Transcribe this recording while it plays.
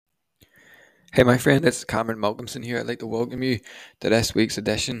Hey, my friend, it's Cameron Malcolmson here. I'd like to welcome you to this week's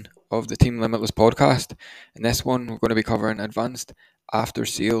edition of the Team Limitless podcast. In this one, we're going to be covering advanced after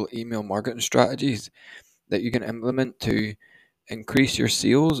sale email marketing strategies that you can implement to increase your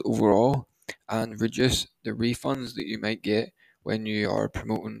sales overall and reduce the refunds that you might get when you are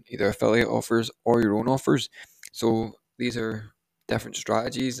promoting either affiliate offers or your own offers. So, these are different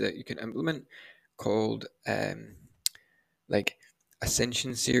strategies that you can implement called like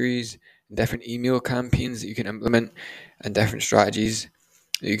Ascension series, different email campaigns that you can implement, and different strategies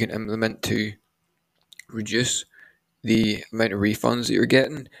that you can implement to reduce the amount of refunds that you're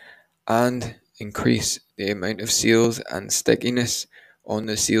getting and increase the amount of sales and stickiness on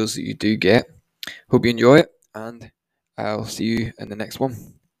the sales that you do get. Hope you enjoy it, and I'll see you in the next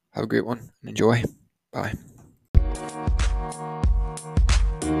one. Have a great one and enjoy. Bye.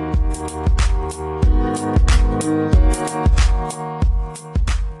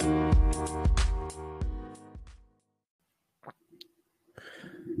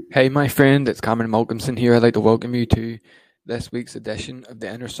 Hey, my friend, it's Cameron Malcolmson here. I'd like to welcome you to this week's edition of the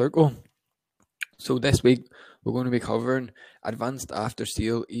Inner Circle. So, this week we're going to be covering advanced after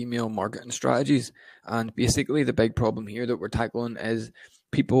sale email marketing strategies. And basically, the big problem here that we're tackling is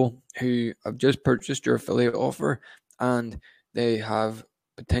people who have just purchased your affiliate offer and they have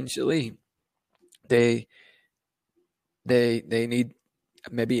potentially they need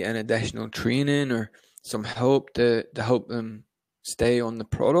maybe an additional training or some help to help them stay on the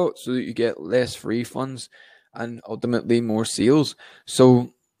product so that you get less refunds and ultimately more sales.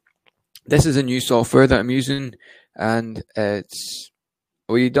 So this is a new software that I'm using, and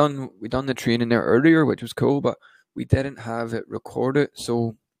we done the training there earlier, which was cool, but we didn't have it recorded.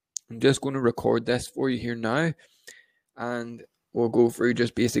 So I'm just going to record this for you here now, and we'll go through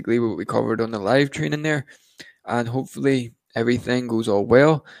just basically what we covered on the live training there, and hopefully everything goes all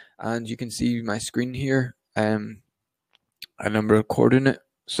well. And you can see my screen here, and I'm recording it.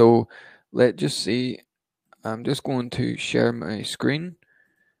 So let's just see. I'm just going to share my screen,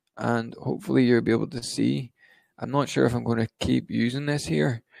 and hopefully you'll be able to see. I'm not sure if I'm going to keep using this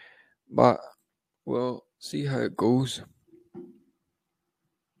here, but we'll see how it goes.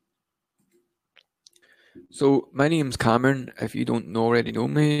 So my name's Cameron. If you don't already know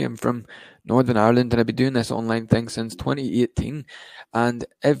me, I'm from Northern Ireland, and I've been doing this online thing since 2018. And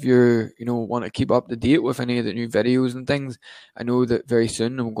if you're, want to keep up to date with any of the new videos and things, I know that very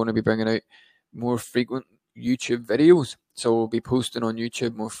soon I'm going to be bringing out more frequent YouTube videos. So we'll be posting on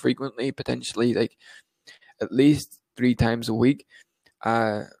YouTube more frequently, potentially like at least 3 times a week,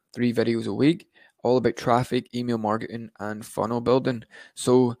 3 videos a week, all about traffic, email marketing, and funnel building.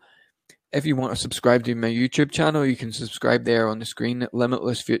 So if you want to subscribe to my YouTube channel, you can subscribe there on the screen at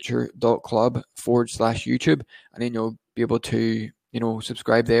limitlessfuture.club/YouTube, and then you'll be able to,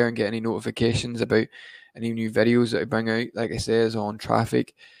 subscribe there and get any notifications about any new videos that I bring out, like I says, on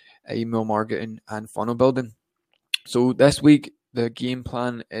traffic, email marketing, and funnel building. So this week, the game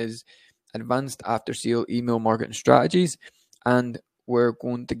plan is advanced after sale email marketing strategies, and we're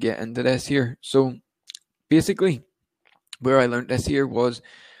going to get into this here. So basically, where I learned this here was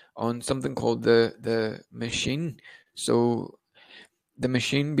on something called the machine. So the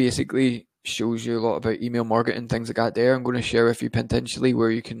machine basically shows you a lot about email marketing, things like that there. I'm going to share with you potentially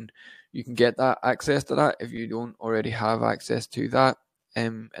where you can get that access to that if you don't already have access to that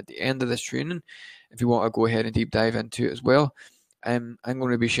at the end of this training, if you want to go ahead and deep dive into it as well. I'm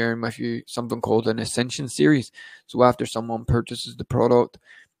going to be sharing with you something called an Ascension series. So after someone purchases the product,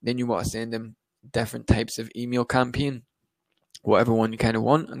 then you want to send them different types of email campaign, whatever one you kind of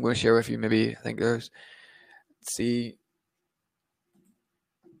want. I'm going to share with you maybe, I think there's, let's see,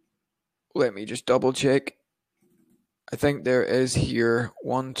 let me just double check. I think there is here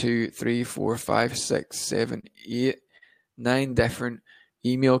 1, 2, 3, 4, 5, 6, 7, 8, 9 different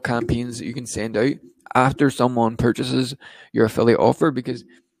email campaigns that you can send out after someone purchases your affiliate offer, because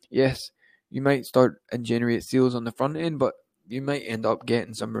yes, you might start and generate sales on the front end, but you might end up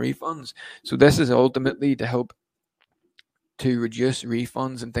getting some refunds. So this is ultimately to help to reduce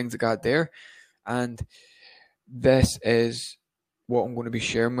refunds and things like that there. And this is what I'm going to be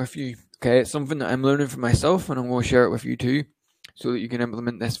sharing with you. Okay, it's something that I'm learning for myself, and I'm going to share it with you too, so that you can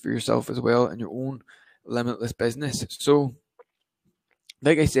implement this for yourself as well in your own limitless business. So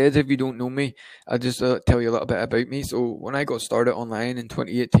like I said, if you don't know me, I'll just tell you a little bit about me. So when I got started online in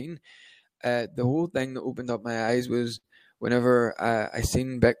 2018, the whole thing that opened up my eyes was whenever I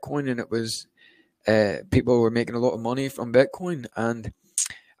seen Bitcoin, and it was people were making a lot of money from Bitcoin, and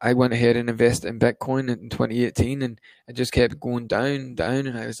I went ahead and invested in Bitcoin in 2018, and it just kept going down,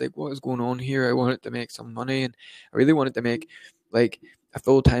 and I was like, what is going on here? I wanted to make some money, and I really wanted to make like a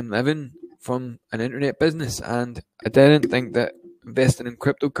full-time living from an internet business, and I didn't think that investing in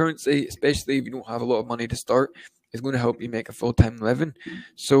cryptocurrency, especially if you don't have a lot of money to start, is going to help you make a full-time living.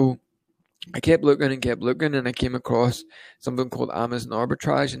 So I kept looking and kept looking, and I came across something called Amazon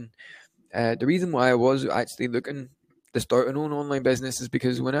arbitrage. And the reason why I was actually looking to start an own online business is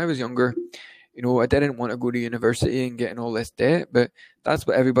because when I was younger, I didn't want to go to university and get in all this debt, but that's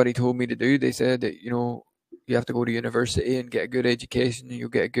what everybody told me to do. They said that, you have to go to university and get a good education and you'll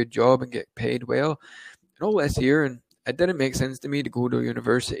get a good job and get paid well and all this here. And it didn't make sense to me to go to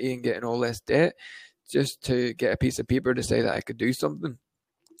university and get in all this debt just to get a piece of paper to say that I could do something,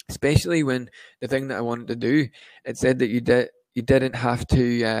 especially when the thing that I wanted to do, it said that you didn't have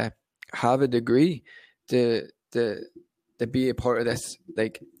to have a degree to be a part of this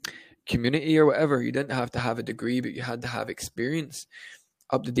like community or whatever. You didn't have to have a degree, but you had to have experience,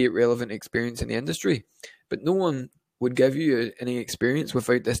 up to date, relevant experience in the industry. But no one would give you any experience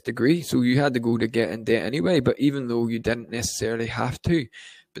without this degree, so you had to go to get in debt anyway. But even though you didn't necessarily have to,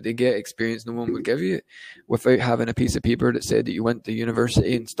 but to get experience, no one would give you it without having a piece of paper that said that you went to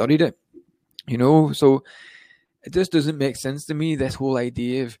university and studied it. So it just doesn't make sense to me, this whole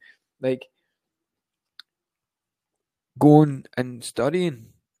idea of like going and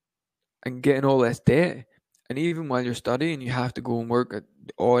studying and getting all this debt. And even while you're studying, you have to go and work at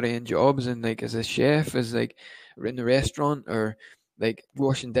odd end jobs, and like as a chef, as like in the restaurant, or like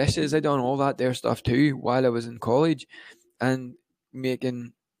washing dishes. I done all that there stuff too while I was in college, and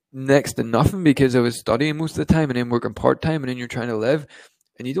making next to nothing because I was studying most of the time and then working part time, and then you're trying to live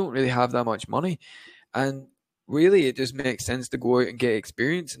and you don't really have that much money. And really, it just makes sense to go out and get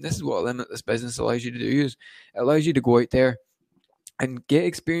experience. And this is what a limitless business allows you to do, is it allows you to go out there and get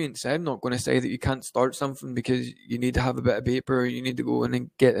experience. I'm not going to say that you can't start something because you need to have a bit of paper, or you need to go in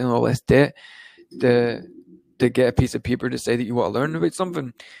and get in all this debt to get a piece of paper to say that you want to learn about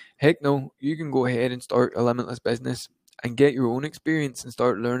something. Heck no, you can go ahead and start a limitless business and get your own experience and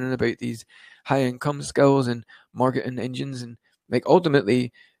start learning about these high income skills and marketing engines, and like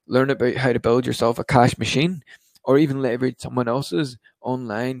ultimately learn about how to build yourself a cash machine, or even leverage someone else's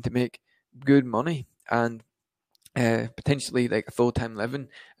online to make good money and potentially like a full-time living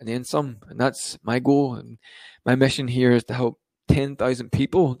and then some. And that's my goal, and my mission here is to help 10,000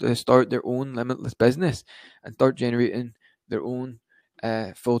 people to start their own limitless business and start generating their own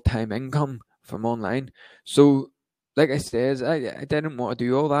full-time income from online. So like I said, I didn't want to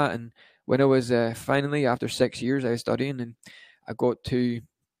do all that. And when I was finally, after 6 years, I was studying, and I got to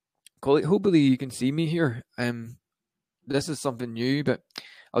college. Hopefully you can see me here. This is something new, but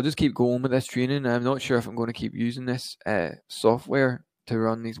I'll just keep going with this training. I'm not sure if I'm going to keep using this software to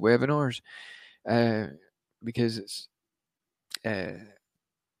run these webinars because it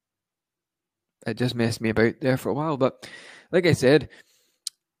just messed me about there for a while. But like I said,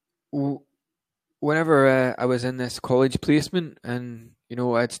 whenever I was in this college placement, and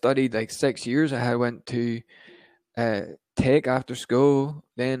I'd studied like 6 years, I went to tech after school.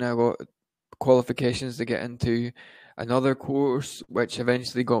 Then I got qualifications to get into another course, which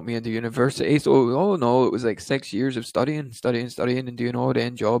eventually got me into university. So all in all, it was like 6 years of studying, and doing odd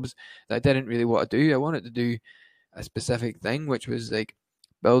end jobs that I didn't really want to do. I wanted to do a specific thing, which was like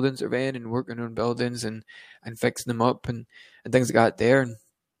building surveying and working on buildings and fixing them up and things like that there. And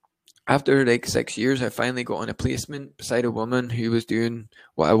after like 6 years, I finally got on a placement beside a woman who was doing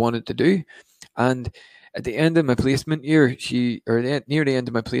what I wanted to do. And at the end of my placement year, near the end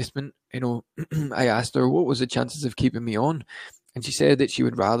of my placement, I asked her what was the chances of keeping me on, and she said that she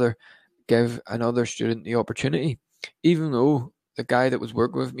would rather give another student the opportunity, even though the guy that was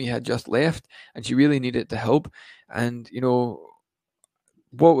working with me had just left, and she really needed the help. And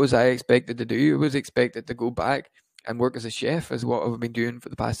what was I expected to do? I was expected to go back and work as a chef, as what I've been doing for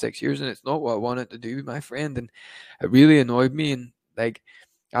the past 6 years, and it's not what I wanted to do, my friend. And it really annoyed me. And like,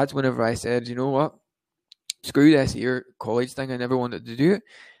 that's whenever I said, you know what, screw this here college thing. I never wanted to do it.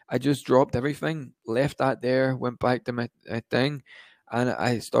 I just dropped everything, left that there, went back to my thing, and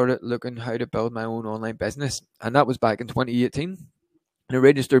I started looking how to build my own online business. And that was back in 2018. And I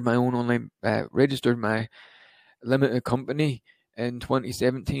registered my limited company in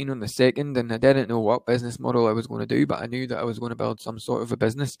 2017 on the 2nd, and I didn't know what business model I was going to do, but I knew that I was going to build some sort of a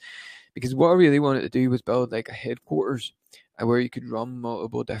business, because what I really wanted to do was build like a headquarters where you could run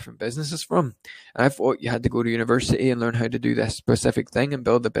multiple different businesses from. And I thought you had to go to university and learn how to do this specific thing and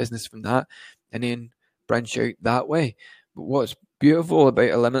build a business from that, and then branch out that way. But what's beautiful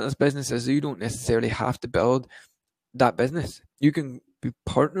about a limitless business is you don't necessarily have to build that business. You can be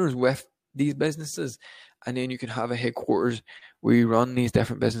partners with these businesses, and then you can have a headquarters where you run these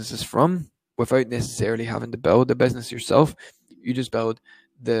different businesses from without necessarily having to build the business yourself. You just build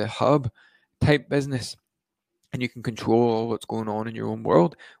the hub type business, and you can control what's going on in your own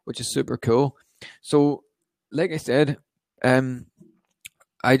world, which is super cool. So, like I said,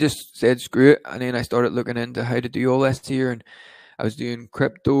 I just said screw it, and then I started looking into how to do all this here, and I was doing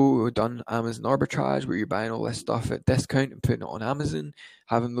crypto, done Amazon arbitrage, where you're buying all this stuff at discount and putting it on Amazon,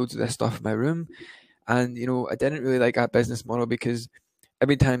 having loads of this stuff in my room. And, I didn't really like that business model because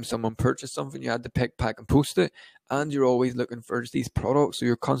every time someone purchased something, you had to pick, pack, and post it. And you're always looking for these products. So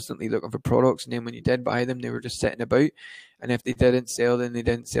you're constantly looking for products. And then when you did buy them, they were just sitting about. And if they didn't sell, then they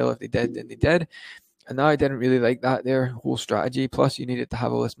didn't sell. If they did, then they did. And now I didn't really like that, their whole strategy. Plus, you needed to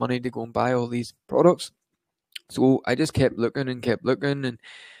have all this money to go and buy all these products. So I just kept looking and kept looking. And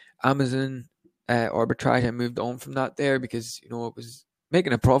Amazon arbitrage, I moved on from that there because, it was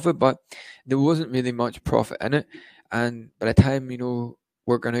making a profit, but there wasn't really much profit in it. And by the time,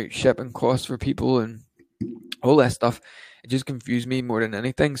 working out shipping costs for people and all that stuff, it just confused me more than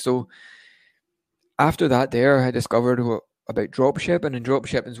anything. So after that there, I discovered about drop shipping, and drop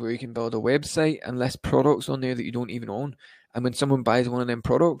shipping is where you can build a website and list products on there that you don't even own. And when someone buys one of them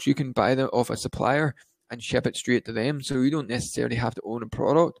products, you can buy them off a supplier and ship it straight to them. So you don't necessarily have to own a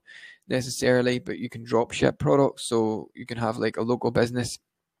product necessarily, but you can drop ship products. So you can have like a local business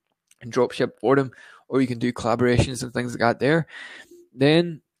and drop ship for them, or you can do collaborations and things like that there.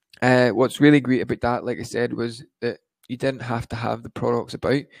 Then what's really great about that, like I said, was that you didn't have to have the products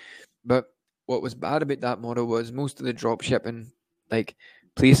about. But what was bad about that model was most of the drop shipping like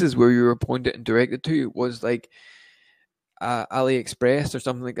places where you were pointed and directed to was like AliExpress or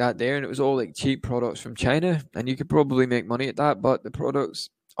something like that there, and it was all like cheap products from China, and you could probably make money at that, but the products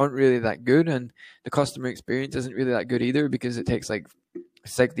aren't really that good, and the customer experience isn't really that good either, because it takes like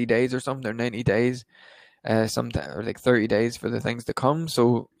 60 days or something, or 90 days, sometimes, or like 30 days for the things to come.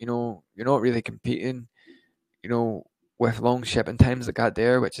 So you're not really competing with long shipping times like that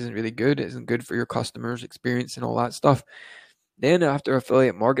there, which isn't really good. It isn't good for your customers experience and all that stuff. Then after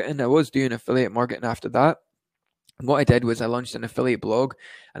affiliate marketing, I was doing affiliate marketing after that. And what I did was I launched an affiliate blog,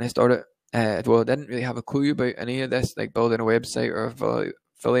 and I started, I didn't really have a clue about any of this, like building a website or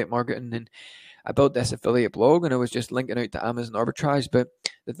affiliate marketing. And I built this affiliate blog, and I was just linking out to Amazon arbitrage. But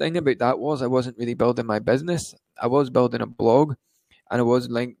the thing about that was I wasn't really building my business. I was building a blog, and I was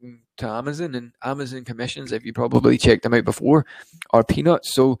linking to Amazon, and Amazon commissions, if you probably checked them out before, are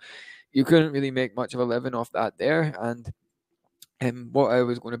peanuts. So you couldn't really make much of a living off that there. And what I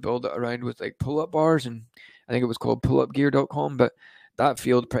was going to build it around was like pull-up bars, and I think it was called pullupgear.com, but that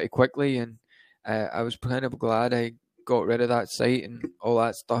failed pretty quickly, and I was kind of glad I got rid of that site and all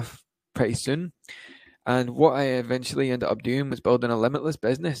that stuff pretty soon. And what I eventually ended up doing was building a limitless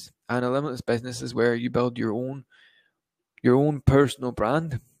business. And a limitless business is where you build your own personal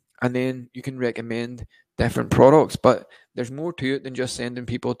brand, and then you can recommend different products. But there's more to it than just sending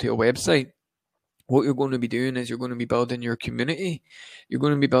people to a website. What you're going to be doing is you're going to be building your community. You're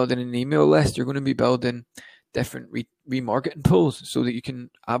going to be building an email list. You're going to be building different remarketing tools so that you can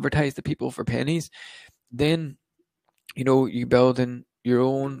advertise to people for pennies. Then, you building your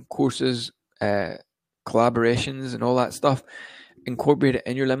own courses, collaborations, and all that stuff. Incorporate it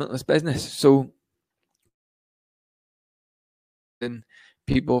in your limitless business. So, then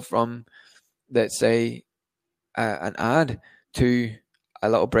people from, let's say, an ad to a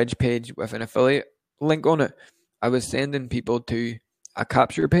little bridge page with an affiliate link on it, I was sending people to a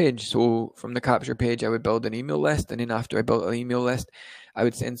capture page. So from the capture page, I would build an email list, and then after I built an email list, I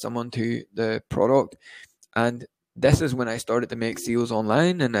would send someone to the product. And this is when I started to make sales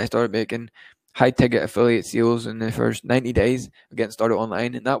online, and I started making high ticket affiliate sales in the first 90 days of getting started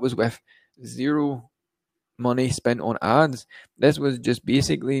online, and that was with zero money spent on ads. This was just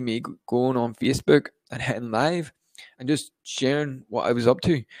basically me going on Facebook and hitting live and just sharing what I was up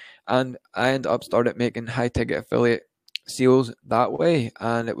to. And I ended up started making high ticket affiliate sales that way,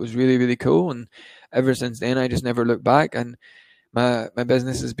 and it was really, really cool. And ever since then, I just never looked back. And my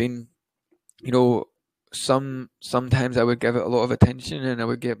business has been, sometimes I would give it a lot of attention and I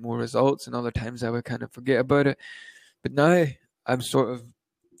would get more results, and other times I would kind of forget about it. But now I'm sort of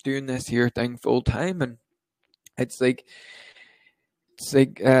doing this here thing full time, and it's like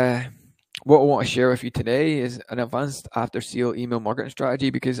what I want to share with you today is an advanced after sale email marketing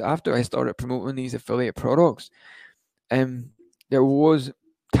strategy. Because after I started promoting these affiliate products, there was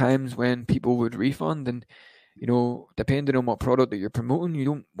times when people would refund, and depending on what product that you're promoting, you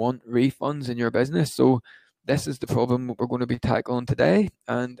don't want refunds in your business. So this is the problem we're going to be tackling today.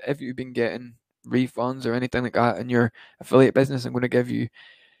 And if you've been getting refunds or anything like that in your affiliate business, I'm going to give you,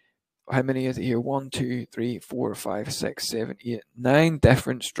 how many is it here? 1, 2, 3, 4, 5, 6, 7, 8, 9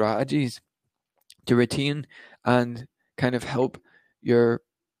 different strategies to retain and kind of help your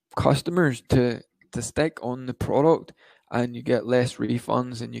customers to stick on the product, and you get less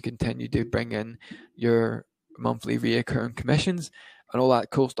refunds, and you continue to bring in your monthly recurring commissions and all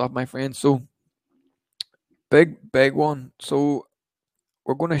that cool stuff, my friend. So big one. So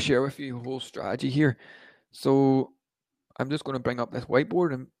we're going to share with you a whole strategy here. So I'm just going to bring up this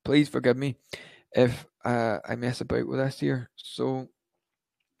whiteboard, and please forgive me if I mess about with this here. So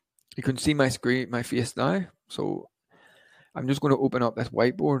you can see my screen, my face now. So I'm just going to open up this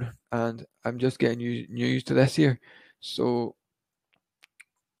whiteboard, and I'm just getting used to this here. So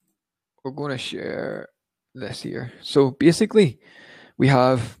we're going to share this here. So basically, we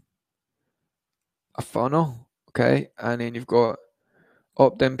have a funnel, okay, and then you've got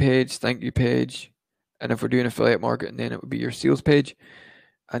opt-in page, thank you page, and if we're doing affiliate marketing, then it would be your sales page,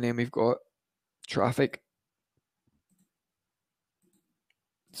 and then we've got traffic.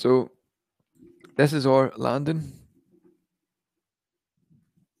 So this is our landing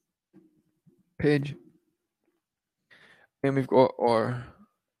page. Then we've got our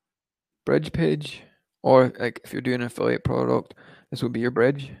bridge page, or like if you're doing an affiliate product, this would be your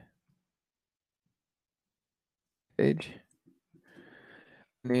bridge page.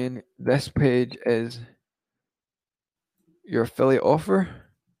 And then this page is your affiliate offer.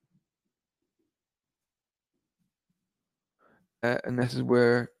 And this is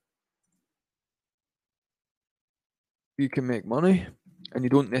where you can make money, and you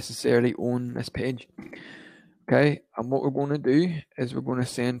don't necessarily own this page. Okay, and what we're going to do is we're going to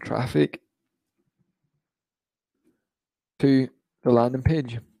send traffic to the landing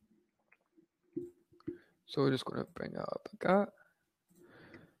page. So we're just going to bring that up like that.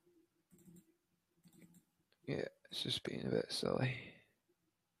 Yeah, it's just being a bit silly.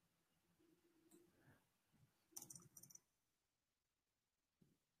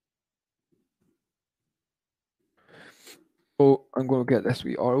 So I'm going to get this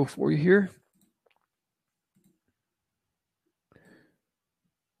wee arrow for you here.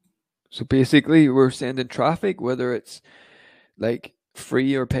 So basically, we're sending traffic, whether it's like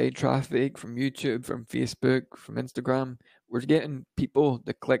free or paid traffic from YouTube, from Facebook, from Instagram. We're getting people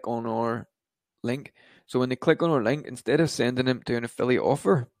to click on our link. So when they click on our link, instead of sending them to an affiliate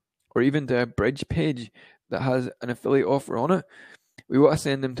offer or even to a bridge page that has an affiliate offer on it, we want to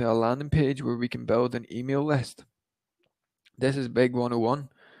send them to a landing page where we can build an email list. This is big 101,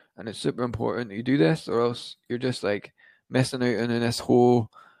 and it's super important that you do this, or else you're just like missing out in this whole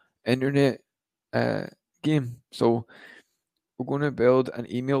internet game. So we're going to build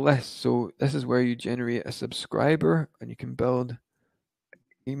an email list. So this is where you generate a subscriber, and you can build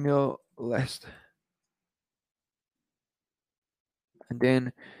email list. And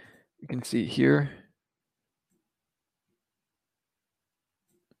then you can see here,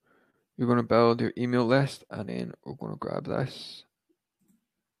 you're going to build your email list, and then we're going to grab this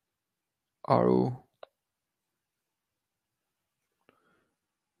arrow.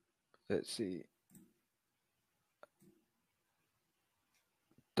 Let's see.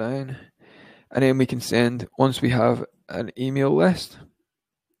 Down. And then we can send, once we have an email list,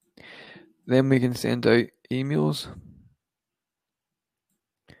 then we can send out emails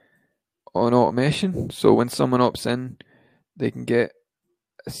on automation. So when someone opts in, they can get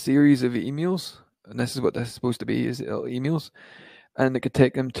a series of emails, and this is what this is supposed to be, is emails, and it could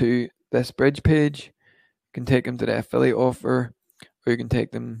take them to this bridge page, you can take them to the affiliate offer, or you can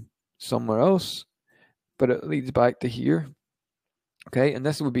take them somewhere else, but it leads back to here. Okay, and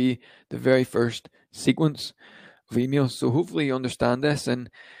this will be the very first sequence of emails. So hopefully you understand this, and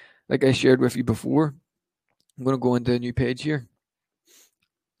like I shared with you before, I'm going to go into a new page here.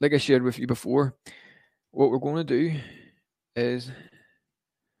 Like I shared with you before, what we're going to do is,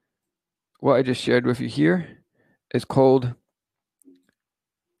 what I just shared with you here is called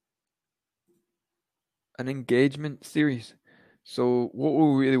an engagement series. So what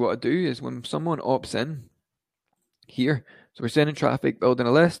we really want to do is when someone opts in here, so we're sending traffic, building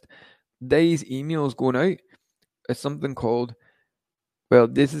a list, these emails going out, it's something called, well,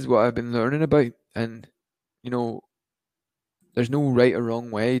 this is what I've been learning about, and you know, there's no right or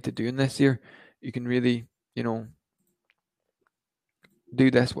wrong way to doing this here. You can really, do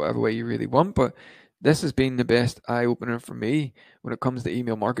this whatever way you really want, but this has been the best eye opener for me when it comes to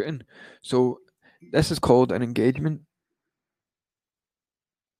email marketing. So this is called an engagement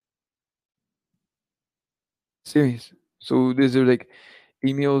series. So these are like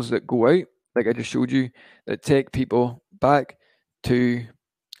emails that go out, like I just showed you, that take people back to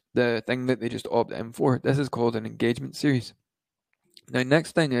the thing that they just opted in for. This is called an engagement series. Now,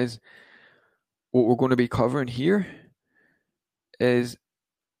 next thing is, what we're going to be covering here is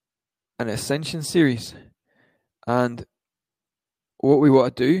an ascension series. And what we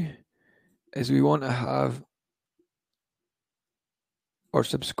want to do is we want to have our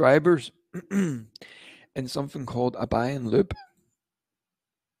subscribers in something called a buy-in loop.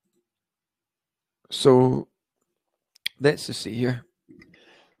 So let's just see here.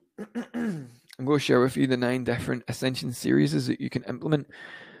 I'm going to share with you the 9 different Ascension series that you can implement.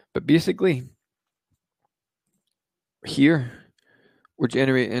 But basically, here we're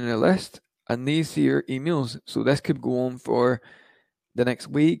generating a list, and these here emails. So this could go on for the next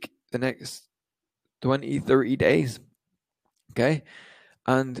week, the next 20, 30 days. Okay.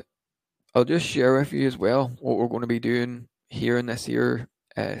 And I'll just share with you as well what we're going to be doing here in this here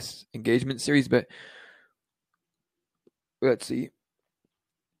engagement series. But let's see.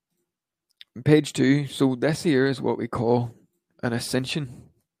 Page 2. So this here is what we call an Ascension.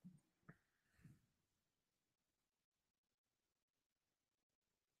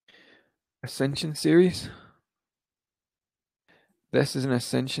 Ascension series. This is an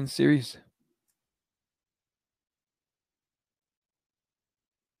Ascension series.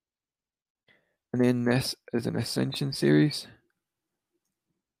 And then this is an Ascension series.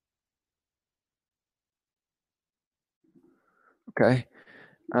 Okay.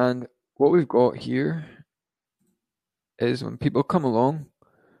 And what we've got here is when people come along,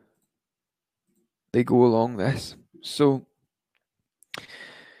 they go along this. So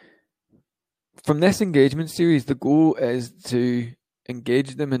from this engagement series, the goal is to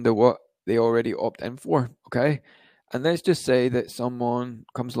engage them into what they already opt in for. Okay. And let's just say that someone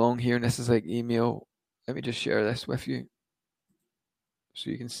comes along here, and this is like email. Let me just share this with you so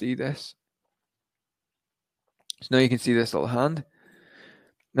you can see this. So now you can see this little hand.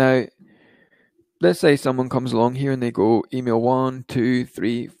 Now, let's say someone comes along here and they go email 1, 2,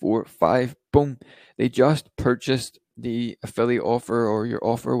 3, 4, 5, boom. They just purchased the affiliate offer or your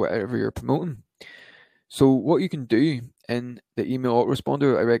offer, whatever you're promoting. So what you can do in the email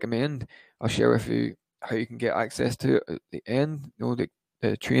autoresponder, I recommend, I'll share with you how you can get access to it at the end, the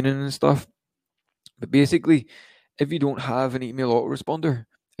training and stuff. But basically, if you don't have an email autoresponder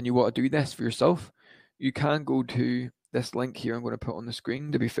and you want to do this for yourself, you can go to this link here I'm going to put on the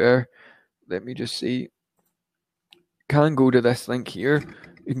screen. To be fair, let me just see. You can go to this link here.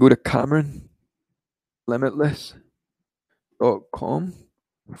 You can go to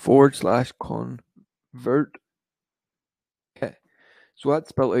CameronLimitless.com/convert. Okay. So that's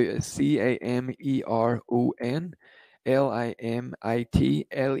spelled out as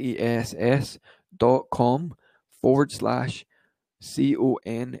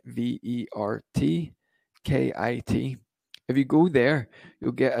If you go there,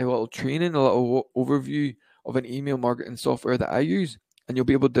 you'll get a little training, a little overview of an email marketing software that I use, and you'll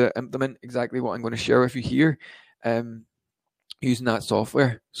be able to implement exactly what I'm going to share with you here using that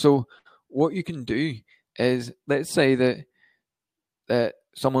software. So what you can do is, let's say that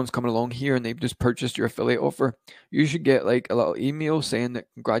someone's coming along here and they've just purchased your affiliate offer. You should get like a little email saying that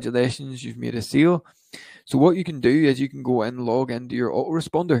congratulations, you've made a sale. So what you can do is you can go in, log into your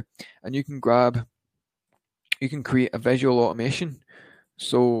autoresponder, and you can create a visual automation.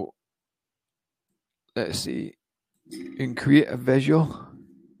 So let's see, you can create a visual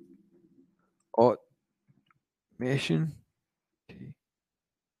automation.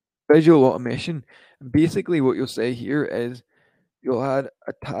 Visual automation. And basically what you'll say here is you'll add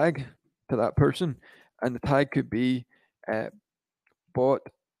a tag to that person, and the tag could be bought,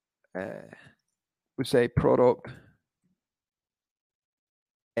 we say product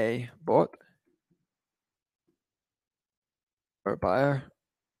A bought, or buyer.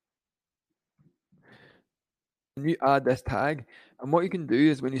 And you add this tag, and what you can do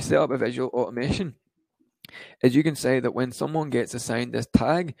is when you set up a visual automation is you can say that when someone gets assigned this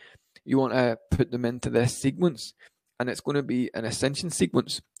tag, you want to put them into this sequence, and it's going to be an Ascension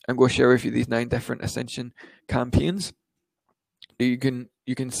sequence. I'm going to share with you these 9 different Ascension campaigns that you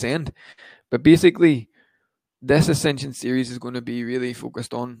can send. But basically, this Ascension series is going to be really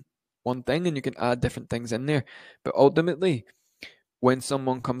focused on one thing, and you can add different things in there. But ultimately, when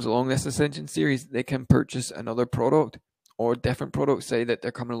someone comes along this Ascension series, they can purchase another product or different products. Say that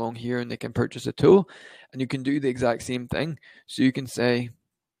they're coming along here and they can purchase a tool, and you can do the exact same thing. So you can say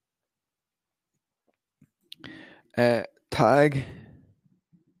tag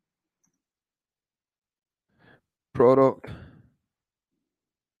product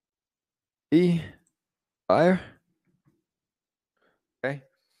B buyer. Okay.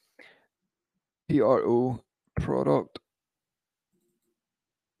 PRO product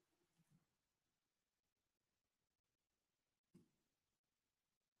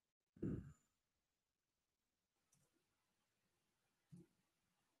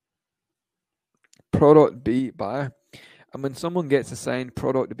B buyer. And when someone gets assigned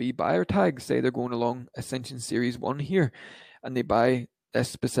product to be buyer tag, say they're going along Ascension Series 1 here, and they buy this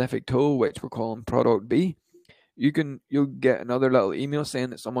specific tool, which we're calling product B, you'll get another little email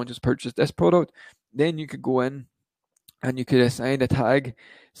saying that someone just purchased this product. Then you could go in and you could assign a tag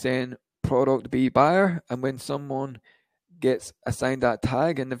saying product B buyer, and when someone gets assigned that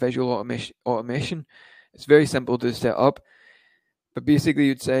tag in the visual automation, it's very simple to set up. But basically,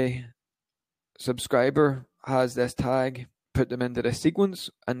 you'd say subscriber has this tag, put them into this sequence,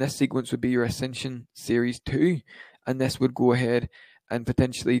 and this sequence would be your Ascension Series 2, and this would go ahead and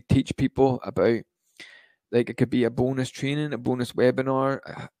potentially teach people about, like, it could be a bonus training, a bonus webinar.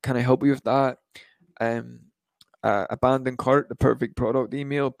 Can I help you with that? Abandoned cart, the perfect product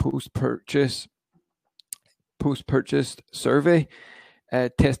email, post-purchase survey,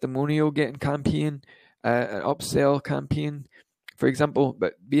 testimonial getting campaign, an upsell campaign, for example.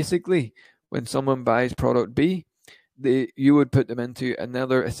 But basically, when someone buys product B, you would put them into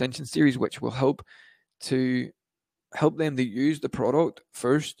another Ascension Series, which will help them to use the product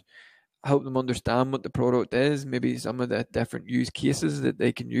first, help them understand what the product is, maybe some of the different use cases that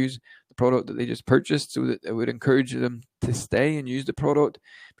they can use the product that they just purchased, so that it would encourage them to stay and use the product.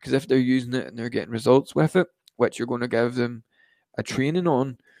 Because if they're using it and they're getting results with it, which you're going to give them a training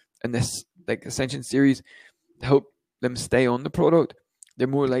on in this like Ascension Series to help them stay on the product, they're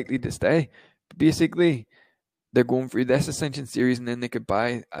more likely to stay. But basically, they're going through this Ascension Series and then they could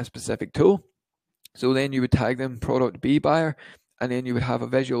buy a specific tool. So then you would tag them product B buyer, and then you would have a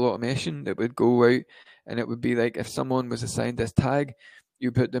visual automation that would go out, and it would be like if someone was assigned this tag,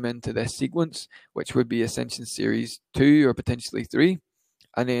 you put them into this sequence, which would be Ascension Series 2 or potentially 3.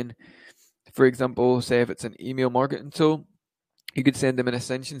 And then, for example, say if it's an email marketing tool, you could send them an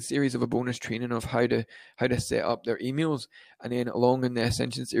Ascension Series of a bonus training of how to set up their emails. And then along in the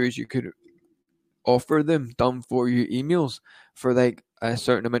Ascension Series, you could offer them done for you emails for like a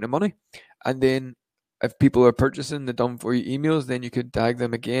certain amount of money. And then if people are purchasing the done for you emails, then you could tag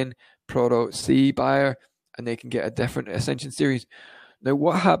them again, product C buyer, and they can get a different Ascension Series. Now,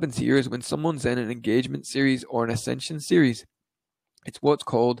 what happens here is when someone's in an engagement series or an Ascension Series, it's what's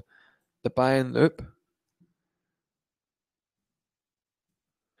called the buying loop.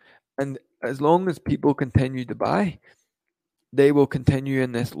 And as long as people continue to buy, they will continue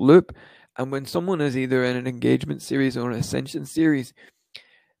in this loop. And when someone is either in an engagement series or an Ascension Series,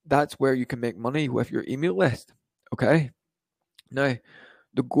 that's where you can make money with your email list. Okay. Now,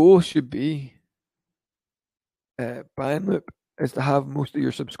 the goal should be buying loop is to have most of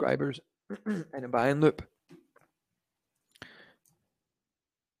your subscribers in a buying loop.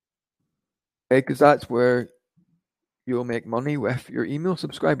 Because that's where you'll make money with your email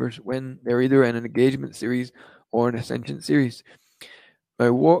subscribers when they're either in an engagement series or an Ascension Series.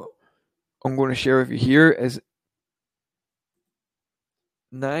 Now, what I'm going to share with you here is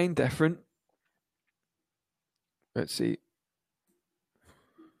 9 different. Let's see.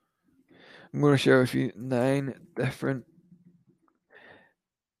 I'm going to share with you 9 different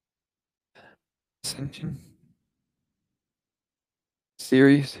Ascension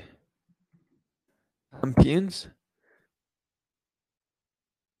Series campaigns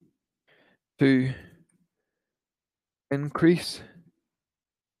to increase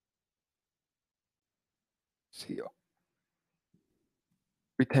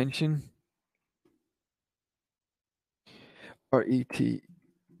retention, RET,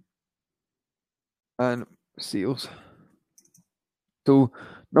 and sales. So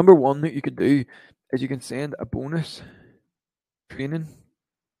number 1 that you could do is you can send a bonus training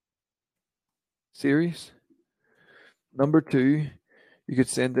series. Number 2, you could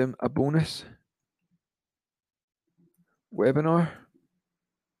send them a bonus webinar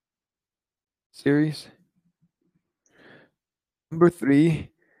series. Number 3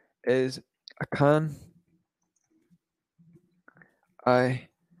 is can I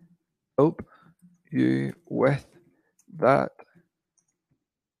help you with that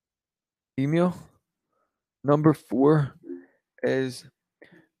email? Number 4 is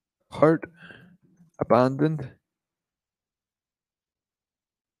cart abandoned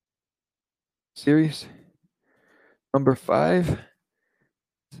series. Number 5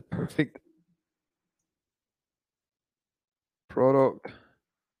 is perfect product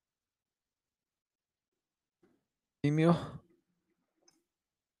email.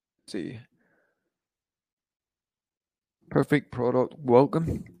 Let's see. Perfect product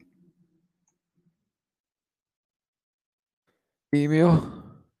welcome email.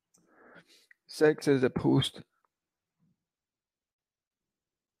 6 is a post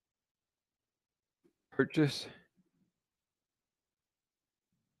purchase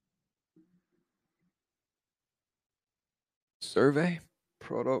survey.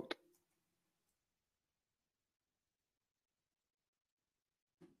 Product.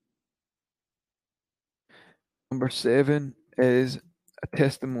 Number 7 is a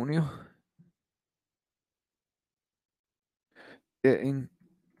testimonial. Getting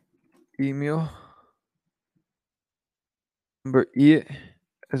email. Number 8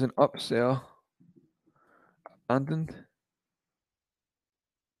 is an upsell. Abandoned.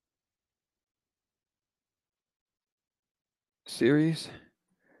 Series.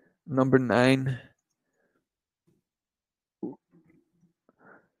 Number 9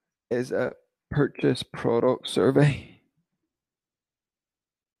 is a purchase product survey.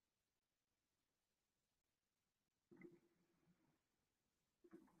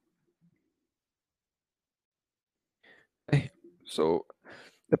 Okay, so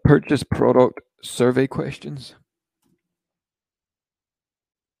the purchase product survey questions.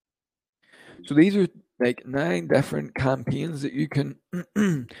 So these are like 9 different campaigns that you can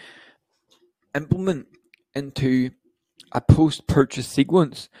implement into a post-purchase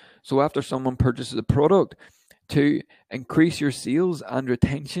sequence. So after someone purchases a product, to increase your sales and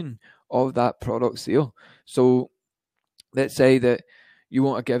retention of that product sale. So let's say that you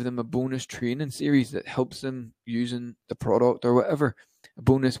want to give them a bonus training series that helps them using the product or whatever, a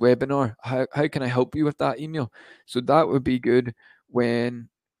bonus webinar. How can I help you with that email? So that would be good when,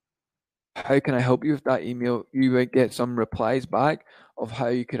 how can I help you with that email? You would get some replies back of how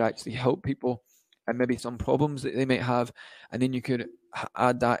you could actually help people and maybe some problems that they might have. And then you could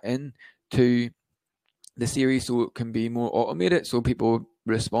add that in to the series so it can be more automated, so people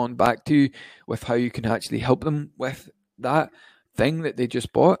respond back to you with how you can actually help them with that thing that they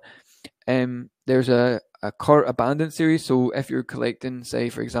just bought. There's a cart abandoned series. So if you're collecting, say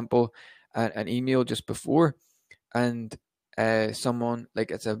for example, an email just before, and someone,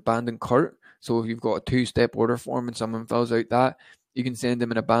 like it's an abandoned cart, so if you've got a 2-step order form and someone fills out that, you can send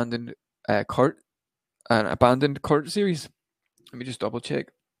them an abandoned cart series. Let me just double check.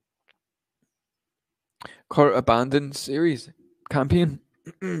 Cart abandoned series campaign.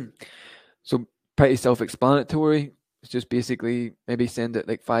 So pretty self-explanatory. It's just basically maybe send it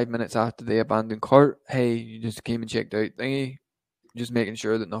like 5 minutes after the abandoned cart. Hey, you just came and checked out thingy. Just making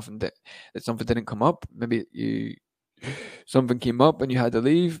sure that that something didn't come up. Maybe something came up and you had to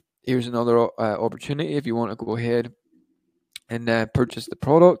leave. Here's another opportunity if you want to go ahead and purchase the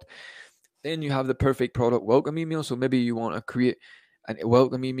product. Then you have the perfect product welcome email. So maybe you want to create a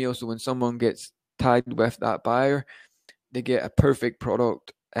welcome email, so when someone gets tagged with that buyer, they get a perfect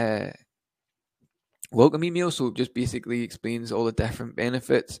product welcome email. So it just basically explains all the different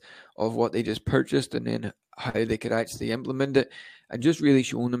benefits of what they just purchased and then how they could actually implement it, and just really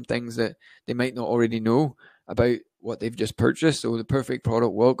showing them things that they might not already know about what they've just purchased. So the perfect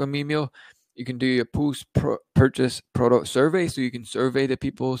product welcome email, you can do a post-purchase product survey. So you can survey the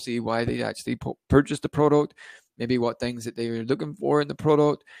people, see why they actually purchased the product, maybe what things that they were looking for in the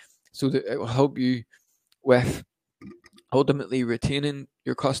product, so that it will help you with ultimately retaining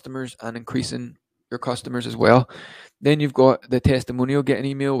your customers and increasing your customers as well. Then you've got the testimonial getting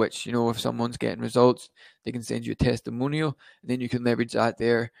email, which, if someone's getting results, they can send you a testimonial, and then you can leverage that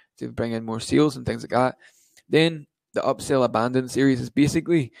there to bring in more sales and things like that. Then the upsell abandoned series is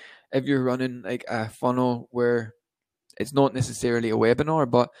basically if you're running like a funnel where it's not necessarily a webinar,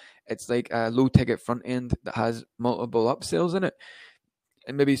 but it's like a low ticket front end that has multiple upsells in it.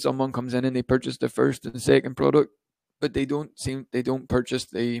 And maybe someone comes in and they purchase the first and second product, but they don't purchase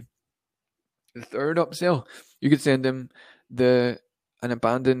the third upsell. You could send them an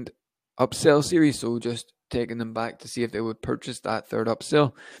abandoned upsell series, so just taking them back to see if they would purchase that third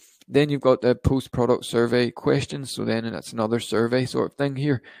upsell. Then you've got the post-product survey questions, so then that's another survey sort of thing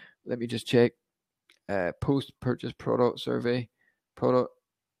here. Let me just check. Post-purchase product survey,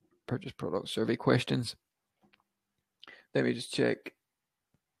 purchase product survey questions. Let me just check.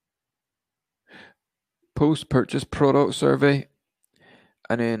 Post-purchase product survey,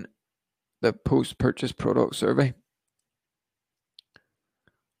 and then the post-purchase product survey.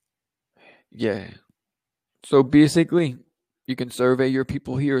 Yeah. So basically, you can survey your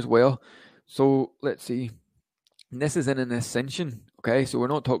people here as well. So let's see. And this is in an Ascension. Okay, so we're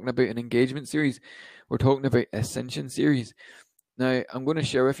not talking about an engagement series. We're talking about Ascension series. Now, I'm going to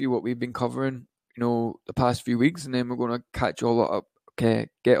share with you what we've been covering, the past few weeks, and then we're going to catch all up. Okay,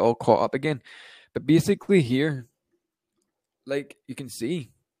 get all caught up again. But basically here, like you can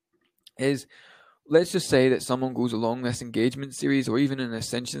see, is let's just say that someone goes along this engagement series or even an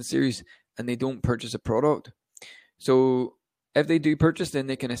Ascension series and they don't purchase a product. So if they do purchase, then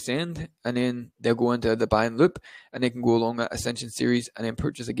they can ascend, and then they'll go into the buying loop, and they can go along that Ascension series and then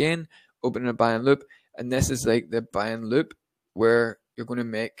purchase again, open a buying loop. And this is like the buying loop where you're going to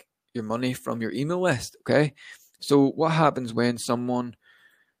make your money from your email list. Okay, so what happens when someone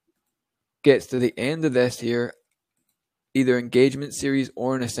gets to the end of this here, either engagement series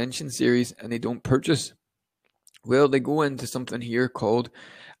or an ascension series, and they don't purchase? Well, they go into something here called,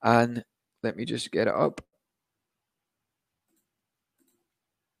 and let me just get it up.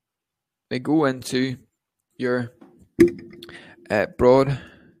 They go into your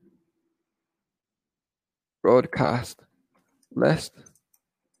broadcast list.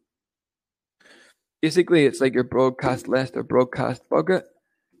 Basically, it's like your broadcast list or broadcast bucket.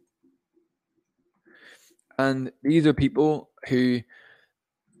 And these are people who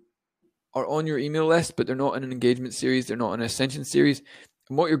are on your email list, but they're not in an engagement series, they're not in an ascension series.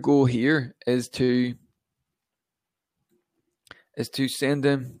 And what your goal here is to send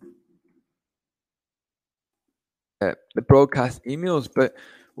them the broadcast emails. But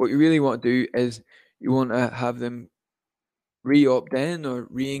what you really want to do is you want to have them re-opt in or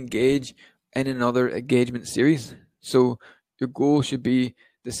re-engage in another engagement series. So your goal should be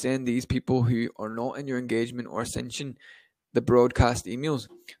to send these people who are not in your engagement or ascension the broadcast emails.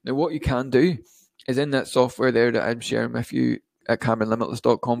 Now, what you can do is in that software there that I'm sharing with you at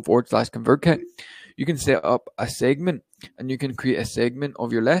CameronLimitless.com/ConvertKit, you can set up a segment and you can create a segment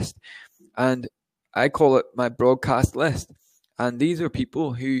of your list. And I call it my broadcast list. And these are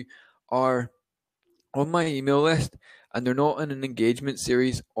people who are on my email list and they're not in an engagement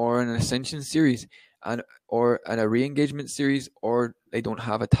series or an ascension series or in a re-engagement series, or they don't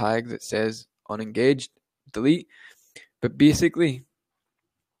have a tag that says unengaged, delete. But basically,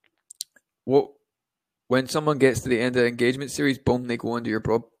 when someone gets to the end of the engagement series, boom, they go into your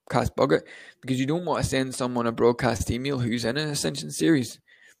broadcast bucket, because you don't want to send someone a broadcast email who's in an ascension series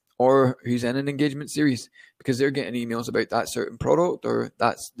or who's in an engagement series, because they're getting emails about that certain product or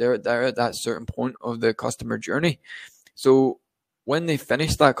they're at that certain point of the customer journey. So when they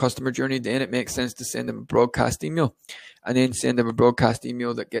finish that customer journey, then it makes sense to send them a broadcast email, and then send them a broadcast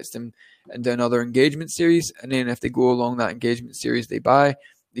email that gets them into another engagement series. And then if they go along that engagement series, they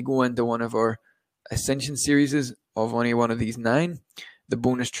go into one of our ascension series of any one of these 9, the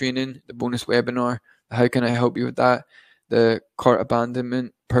bonus training, the bonus webinar, how can I help you with that, the cart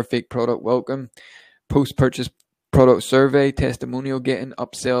abandonment, perfect product welcome, post-purchase product survey, testimonial getting,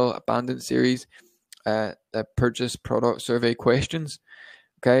 upsell, abandoned series, the purchase product survey questions.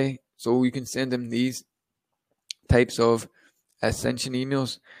 Okay, so you can send them these types of ascension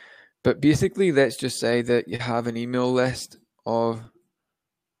emails. But basically, let's just say that you have an email list of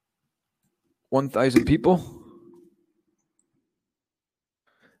 1,000 people,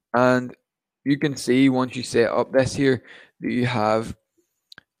 and you can see once you set up this here that you have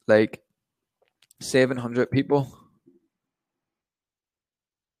like 700 people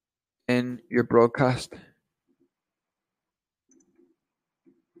in your broadcast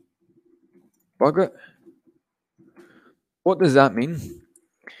bucket. What does that mean?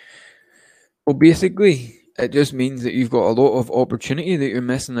 Well, basically, it just means that you've got a lot of opportunity that you're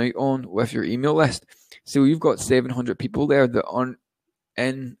missing out on with your email list. So you've got 700 people there that aren't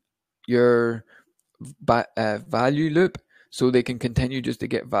in your value loop, so they can continue just to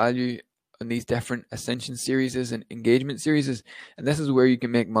get value on these different ascension series and engagement series. And this is where you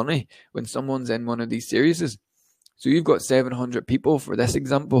can make money when someone's in one of these series. So you've got 700 people for this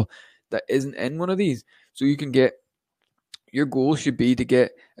example that isn't in one of these. So you can get, your goal should be to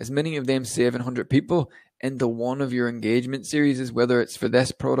get as many of them 700 people into one of your engagement series, whether it's for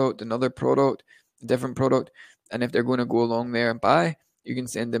this product, another product, a different product. And if they're going to go along there and buy, you can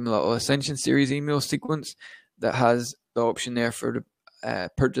send them a little ascension series email sequence that has the option there for the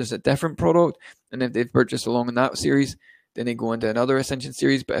purchase a different product. And if they've purchased along in that series, then they go into another ascension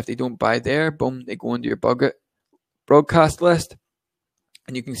series. But if they don't buy there, boom, they go into your bucket broadcast list,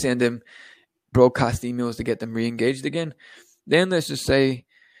 and you can send them broadcast emails to get them re-engaged again. Then let's just say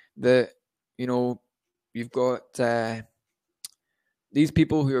that, you know, you've got these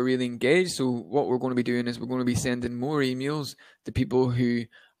people who are really engaged. So what we're going to be doing is we're going to be sending more emails to people who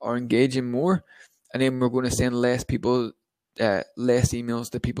are engaging more, and then we're going to send less emails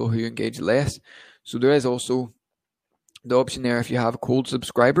to people who engage less. So there is also the option there, if you have cold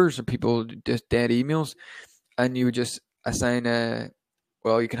subscribers or people just dead emails, and you would just assign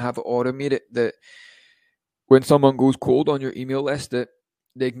you can have it automated that when someone goes cold on your email list, that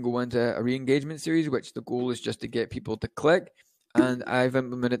they can go into a re-engagement series, which the goal is just to get people to click. And I've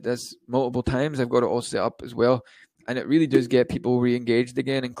implemented this multiple times. I've got it all set up as well. And it really does get people re-engaged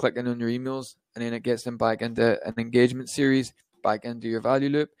again and clicking on your emails. And then it gets them back into an engagement series, back into your value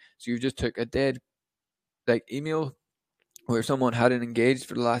loop. So you just took a dead email where someone hadn't engaged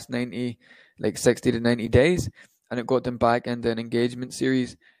for the last 60 to 90 days. and it got them back into an engagement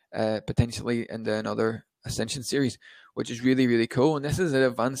series, potentially into another Ascension series, which is really, really cool. And this is an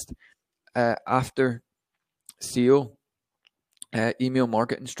advanced after sale email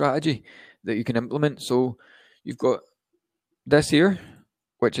marketing strategy that you can implement. So you've got this here,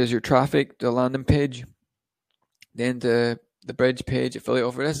 which is your traffic, the landing page, then the bridge page, affiliate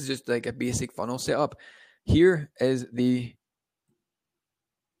offer. This is just like a basic funnel setup. Here is the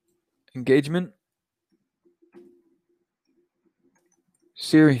engagement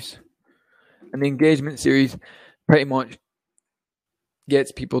series, and the engagement series pretty much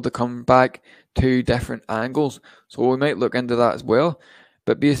gets people to come back to different angles. So we might look into that as well,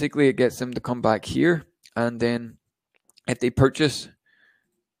 but basically it gets them to come back here, and then if they purchase,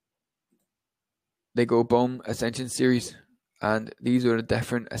 they go boom, Ascension series. And these are the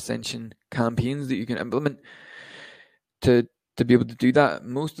different Ascension campaigns that you can implement to be able to do that.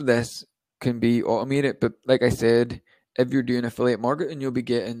 Most of this can be automated, but like I said, if you're doing affiliate marketing, you'll be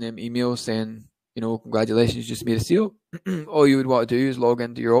getting them emails saying, you know, congratulations, you just made a sale. All you would want to do is log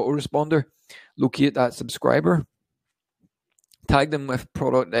into your autoresponder, locate that subscriber, tag them with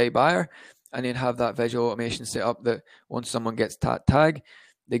product a buyer, and then have that visual automation set up that once someone gets that tag,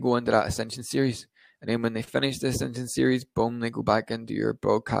 they go into that Ascension series. And then when they finish the Ascension series, boom, they go back into your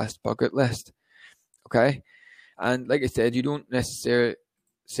broadcast bucket list. Okay? And like I said, you don't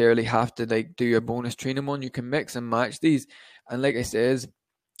necessarily have to like do a bonus training one. You can mix and match these. And like I said,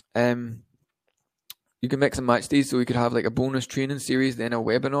 you can mix and match these. So you could have like a bonus training series, then a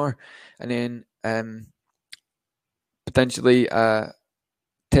webinar, and then potentially a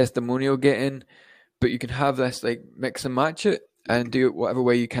testimonial getting. But you can have this like mix and match it and do it whatever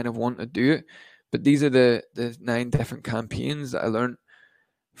way you kind of want to do it. But these are the 9 different campaigns that I learned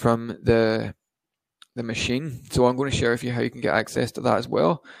from the machine. So I'm going to share with you how you can get access to that as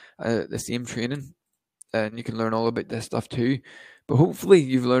well, the same training, and you can learn all about this stuff too. But hopefully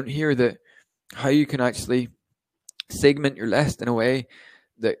you've learned here that how you can actually segment your list in a way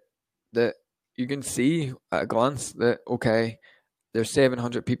that you can see at a glance that, okay, there's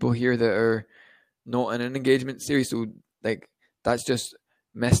 700 people here that are not in an engagement series, so like that's just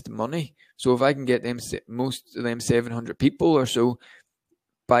missed money. So if I can get them, most of them 700 people or so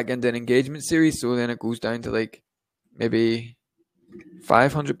back into an engagement series, so then it goes down to like maybe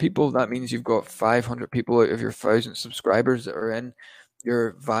 500 people, that means you've got 500 people out of your 1,000 subscribers that are in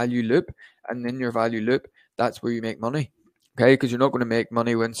your value loop. And in your value loop, that's where you make money. Okay, because you're not going to make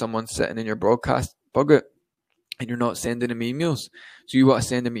money when someone's sitting in your broadcast bucket and you're not sending them emails. So you want to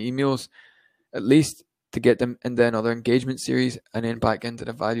send them emails at least to get them into another engagement series and then back into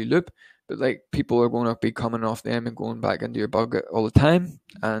the value loop. But like people are going to be coming off them and going back into your bucket all the time,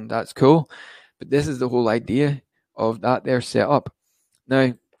 and that's cool. But this is the whole idea of that there setup.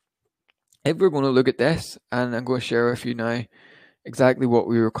 Now, if we're going to look at this, and I'm going to share with you now exactly what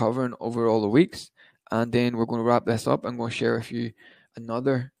we were covering over all the weeks, and then we're going to wrap this up. I'm going to share with you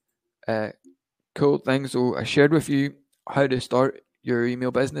another cool thing. So I shared with you how to start your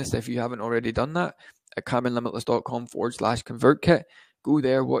email business if you haven't already done that at CameronLimitless.com/ConvertKit. Go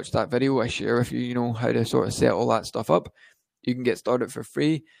there, watch that video. I share with you, you know, how to sort of set all that stuff up. You can get started for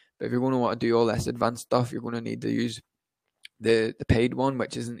free, but if you're going to want to do all this advanced stuff, you're going to need to use the paid one,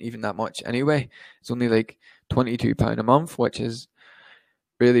 which isn't even that much anyway. It's only like £22 a month, which is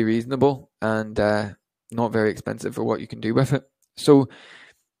really reasonable and not very expensive for what you can do with it. So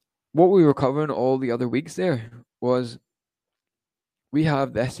what we were covering all the other weeks there was we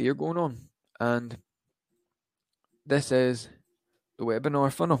have this here going on, and this is the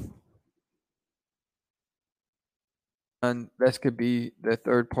webinar funnel. And this could be the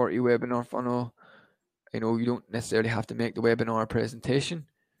third-party webinar funnel. You know, you don't necessarily have to make the webinar presentation.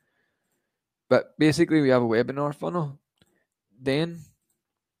 But basically, we have a webinar funnel. Then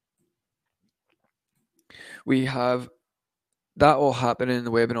we have that all happening in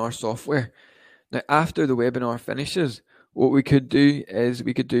the webinar software. Now, after the webinar finishes, what we could do is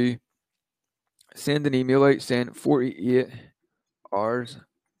we could send an email out saying 48 hours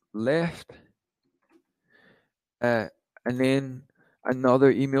left. And then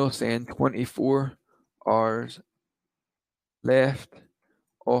another email saying 24 hours left,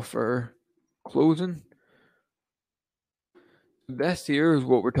 offer closing. This here is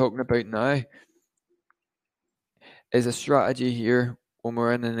what we're talking about now, is a strategy here when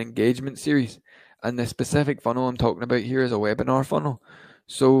we're in an engagement series. And the specific funnel I'm talking about here is a webinar funnel.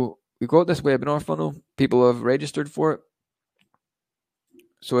 So we've got this webinar funnel. People have registered for it.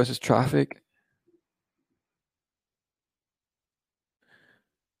 So this is traffic.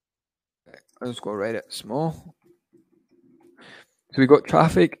 I'm just going to write it small. So we got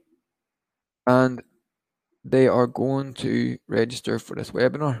traffic, and they are going to register for this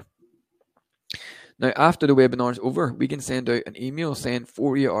webinar. Now, after the webinar is over, we can send out an email saying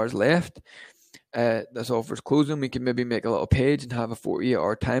 48 hours left. This offer's closing. We can maybe make a little page and have a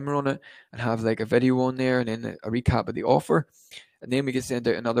 48-hour timer on it and have like a video on there and then a recap of the offer. And then we can send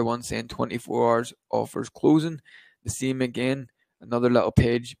out another one saying 24 hours offers closing. The same again, another little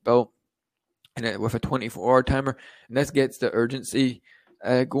page built and with a 24-hour timer. And this gets the urgency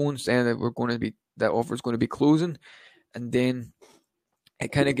going, saying that that offer is going to be closing. And then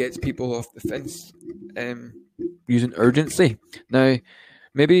it kind of gets people off the fence using urgency. Now,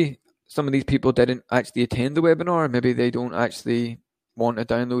 maybe some of these people didn't actually attend the webinar. Maybe they don't actually want to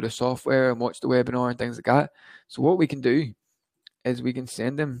download a software and watch the webinar and things like that. So what we can do is we can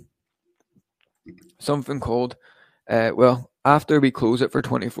send them something called, after we close it for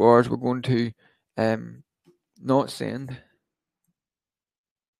 24 hours, we're going to not send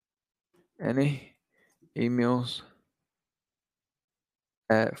any emails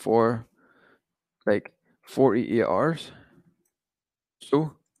for like 48 hours.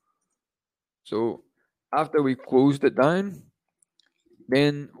 So after we closed it down,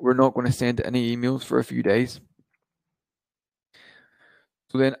 then we're not going to send any emails for a few days.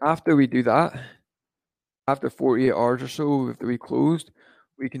 So then after we do that, after 48 hours or so, after we closed,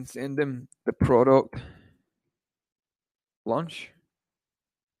 we can send them the product launch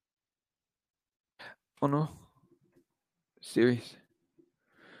funnel series.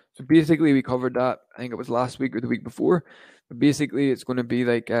 So basically we covered that, I think it was last week or the week before, but basically it's going to be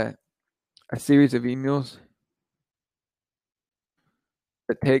like a series of emails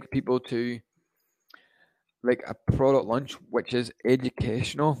that take people to like a product launch, which is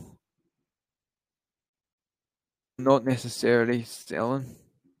educational, not necessarily selling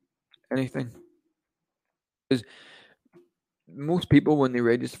anything. Because most people, when they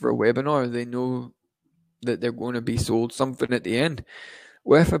register for a webinar, they know that they're going to be sold something at the end.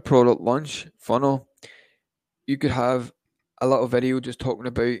 With a product launch funnel, you could have a little video just talking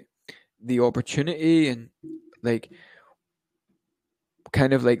about the opportunity and like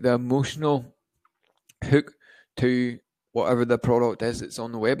kind of like the emotional hook to whatever the product is that's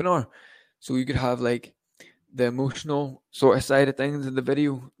on the webinar. So you could have like the emotional sort of side of things in the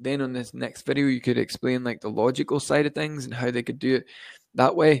video. Then on this next video, you could explain like the logical side of things and how they could do it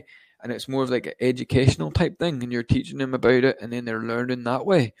that way. And it's more of like an educational type thing, and you're teaching them about it, and then they're learning that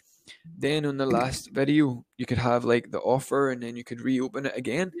way. Then on the last video, you could have like the offer, and then you could reopen it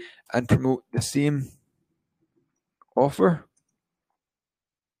again and promote the same offer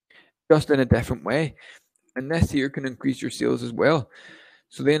just in a different way. And this here can increase your sales as well.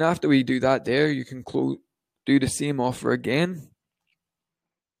 So then after we do that there, you can do the same offer again,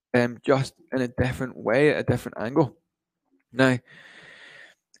 just in a different way, at a different angle. Now,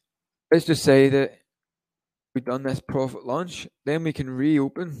 let's just say that we've done this profit launch, then we can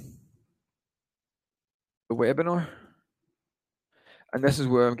reopen the webinar. And this is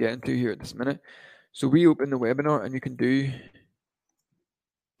where I'm getting to here at this minute. So reopen the webinar and you can do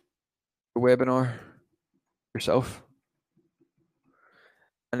the webinar yourself.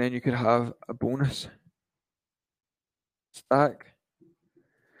 And then you could have a bonus stack.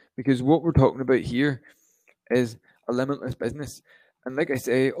 Because what we're talking about here is a limitless business. And like I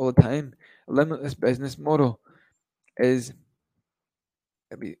say all the time, a limitless business model is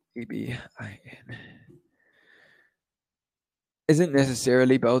isn't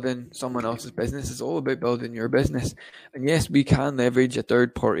necessarily building someone else's business. It's all about building your business. And yes, we can leverage a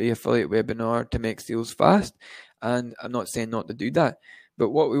third-party affiliate webinar to make sales fast. And I'm not saying not to do that. But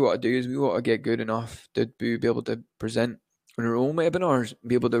what we want to do is we want to get good enough to be able to present on our own webinars,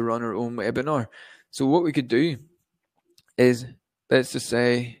 be able to run our own webinar. So what we could do is, let's just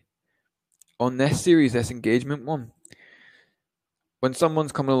say, on this series, this engagement one, when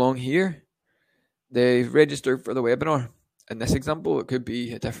someone's coming along here, they've registered for the webinar. In this example, it could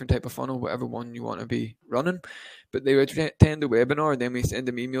be a different type of funnel, whatever one you want to be running. But they would attend the webinar, then we send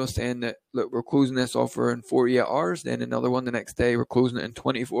them emails saying that, look, we're closing this offer in 48 hours. Then another one the next day, we're closing it in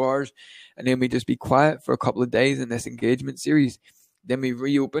 24 hours. And then we just be quiet for a couple of days in this engagement series. Then we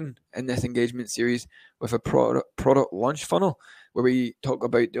reopen in this engagement series with a product launch funnel where we talk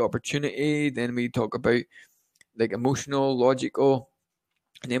about the opportunity. Then we talk about like emotional, logical,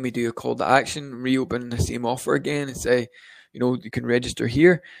 and then we do a call to action, reopen the same offer again and say, you can register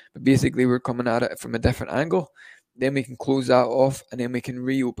here, but basically we're coming at it from a different angle. Then we can close that off and then we can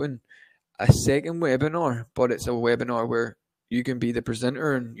reopen a second webinar, but it's a webinar where you can be the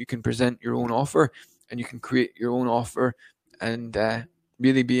presenter and you can present your own offer and you can create your own offer and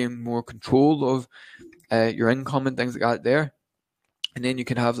really be in more control of your income and things like that there. And then you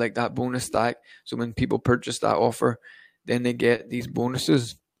can have like that bonus stack. So when people purchase that offer, then they get these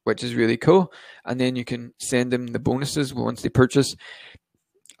bonuses, which is really cool. And then you can send them the bonuses once they purchase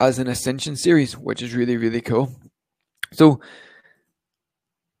as an Ascension series, which is really, really cool. So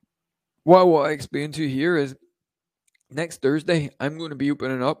what I want to explain to you here is next Thursday, I'm going to be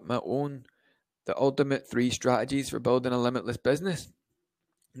opening up my own The Ultimate 3 Strategies for Building a Limitless Business.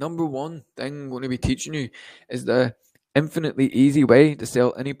 Number one thing I'm going to be teaching you is the infinitely easy way to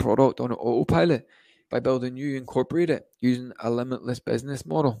sell any product on autopilot by building you incorporate it using a limitless business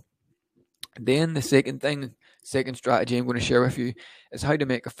model. Then the second strategy I'm going to share with you is how to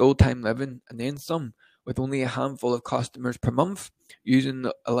make a full-time living and then some with only a handful of customers per month using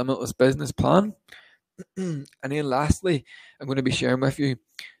a limitless business plan. And then lastly, I'm going to be sharing with you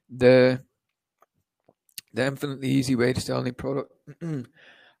the infinitely easy way to sell any product.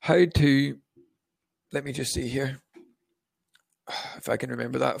 How to, let me just see here, if I can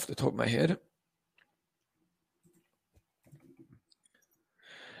remember that off the top of my head.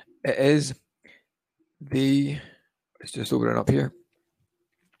 It is let's just open it up here.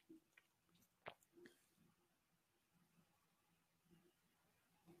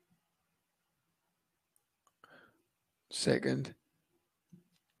 Second.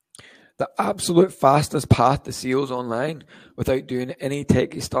 The absolute fastest path to sales online without doing any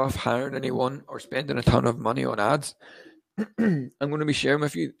techie stuff, hiring anyone, or spending a ton of money on ads. I'm going to be sharing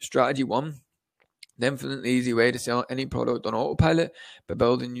with you strategy 1, the infinitely easy way to sell any product on autopilot by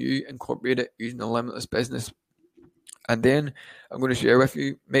building you incorporate it using a limitless business. And then I'm going to share with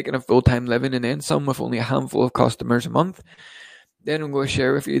you making a full-time living and then some with only a handful of customers a month. Then I'm going to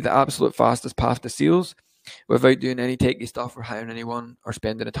share with you the absolute fastest path to sales without doing any techie stuff or hiring anyone or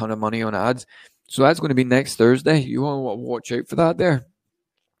spending a ton of money on ads. So that's going to be next Thursday. You want to watch out for that there.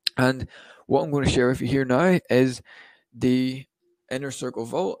 And what I'm going to share with you here now is the Inner Circle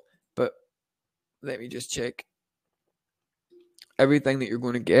Vault. But let me just check everything that you're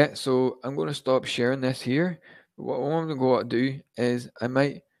going to get. So I'm going to stop sharing this here. What I'm going to do is I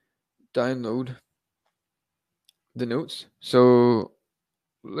might download the notes. So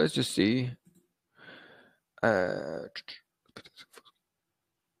let's just see. I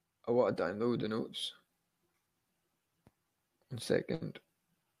want to download the notes. 1 second.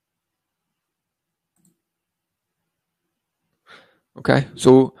 Okay,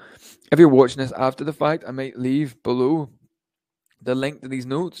 so if you're watching this after the fact, I might leave below the link to these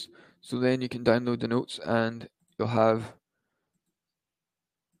notes, so then you can download the notes and you'll have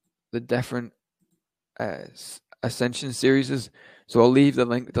the different Ascension series. So I'll leave the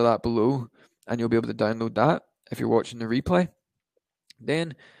link to that below and you'll be able to download that if you're watching the replay.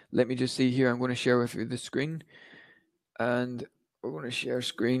 Then let me just see here. I'm going to share with you the screen, and we're going to share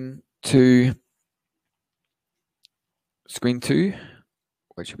screen to screen 2,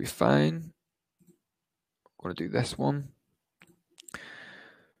 which will be fine. I'm going to do this one.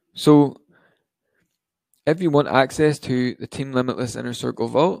 So if you want access to the Team Limitless Inner Circle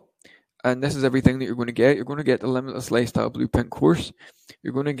Vault, and this is everything that you're going to get the Limitless Lifestyle Blueprint course,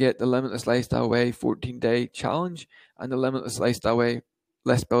 you're going to get the Limitless Lifestyle Way 14-day challenge, and the Limitless Lifestyle Way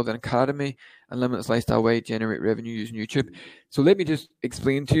List Building Academy, and Limitless Lifestyle Way Generate Revenue using YouTube. So let me just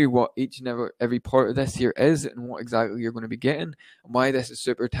explain to you what each and every part of this here is and what exactly you're going to be getting and why this is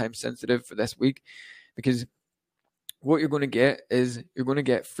super time sensitive for this week. Because what you're going to get is you're going to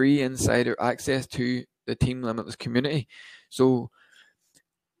get free insider access to the Team Limitless community. So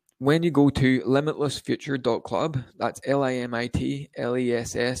when you go to limitlessfuture.club, that's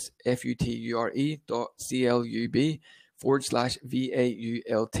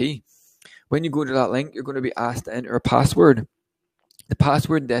limitlessfuture.club/VAULT. When you go to that link, you're going to be asked to enter a password. The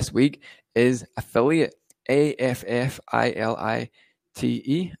password this week is affiliate, AFFILITE,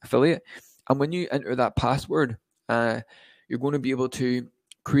 affiliate. And when you enter that password, you're going to be able to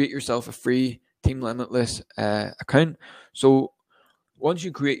create yourself a free Team Limitless account. So once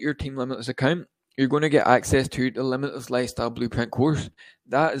you create your Team Limitless account, you're going to get access to the Limitless Lifestyle Blueprint course.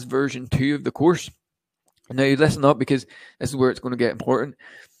 That is version 2 of the course. Now you listen up, because this is where it's going to get important.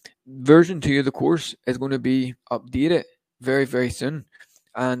 Version 2 of the course is going to be updated very, very soon.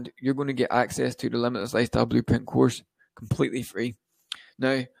 And you're going to get access to the Limitless Lifestyle Blueprint course completely free.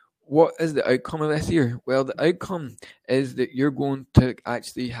 Now, what is the outcome of this here? Well, the outcome is that you're going to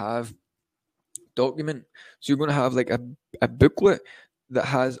actually have document. So you're going to have like a booklet that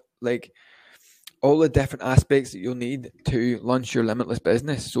has like all the different aspects that you'll need to launch your limitless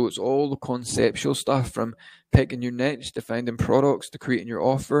business. So it's all the conceptual stuff, from picking your niche to finding products to creating your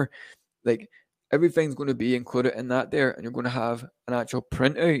offer. Like everything's going to be included in that there, and you're going to have an actual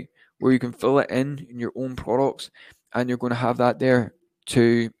printout where you can fill it in your own products, and you're going to have that there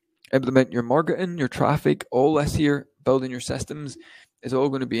to implement your marketing, your traffic, all this here, building your systems is all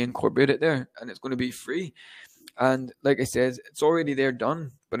going to be incorporated there, and it's going to be free. And like I said, it's already there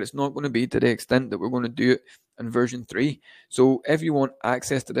done, but it's not going to be to the extent that we're going to do it in version 3. So if you want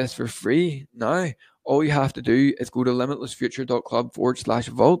access to this for free now, all you have to do is go to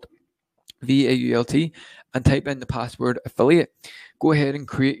limitlessfuture.club/vault, VAULT, and type in the password affiliate. Go ahead and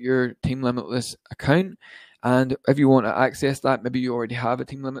create your Team Limitless account. And if you want to access that, maybe you already have a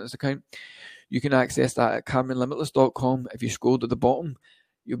Team Limitless account, you can access that at CameronLimitless.com. If you scroll to the bottom,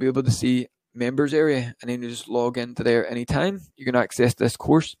 you'll be able to see members area, and then you just log into there anytime. You can access this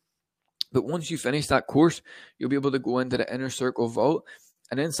course. But once you finish that course, you'll be able to go into the Inner Circle Vault.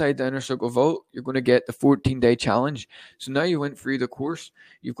 And inside the Inner Circle Vault, you're going to get the 14-day challenge. So now you went through the course,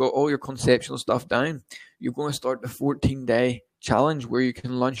 you've got all your conceptual stuff down. You're going to start the 14-day challenge where you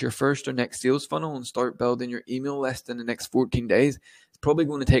can launch your first or next sales funnel and start building your email list in the next 14 days. It's probably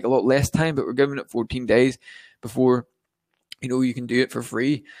going to take a lot less time, but we're giving it 14 days before, you can do it for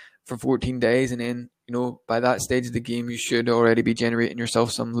free for 14 days. And then, by that stage of the game, you should already be generating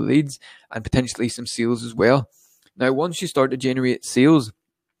yourself some leads and potentially some sales as well. Now, once you start to generate sales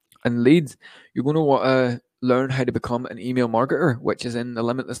and leads, you're going to want to learn how to become an email marketer, which is in the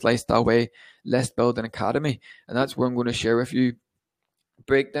Limitless Lifestyle Way List Building Academy. And that's where I'm going to share with you a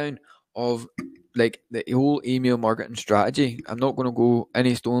breakdown of like the whole email marketing strategy. I'm not going to go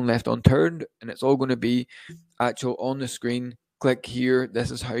any stone left unturned, and it's all going to be actual on the screen. Click here.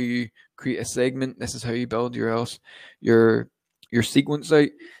 This is how you create a segment. This is how you build your sequence out.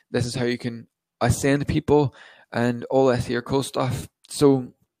 This is how you can ascend people and all this here cool stuff.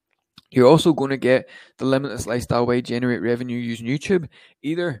 So you're also going to get the Limitless Lifestyle Way generate revenue using YouTube,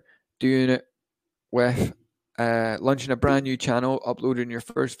 either doing it with launching a brand new channel, uploading your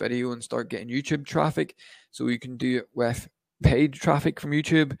first video and start getting YouTube traffic. So you can do it with paid traffic from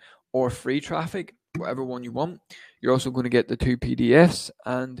YouTube or free traffic, whatever one you want. You're also going to get the 2 PDFs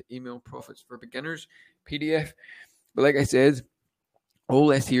and Email Profits for Beginners PDF. But like I said, all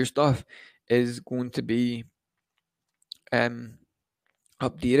this here stuff is going to be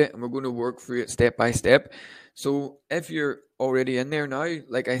updated, and we're going to work through it step by step. So if you're already in there now,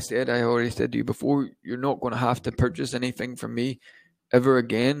 like I already said to you before, you're not going to have to purchase anything from me ever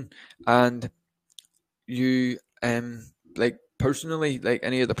again. And you personally, like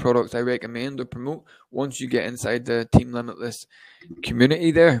any of the products I recommend or promote, once you get inside the Team Limitless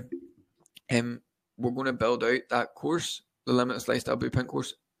community there, we're going to build out that course, the Limitless Lifestyle Blueprint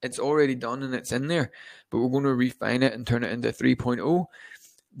course. It's already done and it's in there, but we're going to refine it and turn it into 3.0.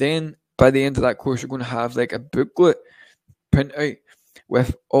 Then by the end of that course, you're going to have like a booklet printout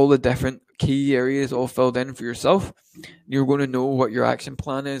with all the different key areas all filled in for yourself. You're going to know what your action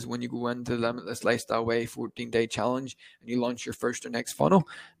plan is when you go into the Limitless Lifestyle Way 14-day challenge and you launch your first or next funnel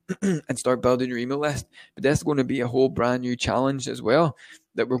and start building your email list. But that's going to be a whole brand new challenge as well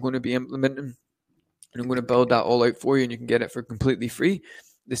that we're going to be implementing. And I'm going to build that all out for you, and you can get it for completely free.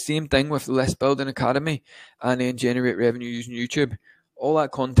 The same thing with the List Building Academy and then generate revenue using YouTube. All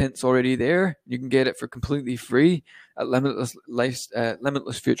that content's already there. You can get it for completely free at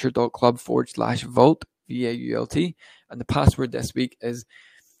limitlessfuture.club/vault, VAULT. And the password this week is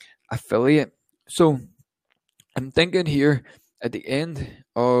affiliate. So I'm thinking here at the end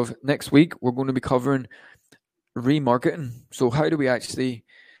of next week, we're going to be covering remarketing. So how do we actually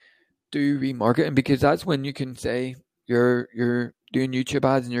do remarketing? Because that's when you can say you're doing YouTube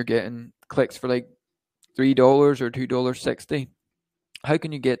ads and you're getting clicks for like $3 or $2.60. How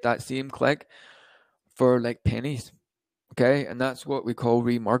can you get that same click for like pennies? Okay, and that's what we call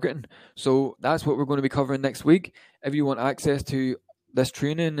remarketing. So that's what we're going to be covering next week. If you want access to this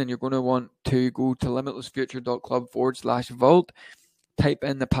training and you're going to want to go to limitlessfuture.club/vault, type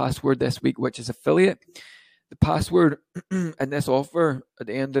in the password this week, which is affiliate. The password and this offer at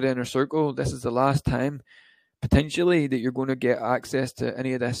the end of the Inner Circle, this is the last time potentially that you're going to get access to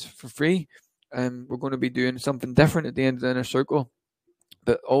any of this for free. We're going to be doing something different at the end of the Inner Circle.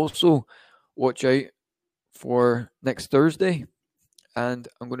 But also watch out for next Thursday, and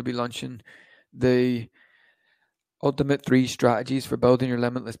I'm going to be launching the ultimate 3 strategies for building your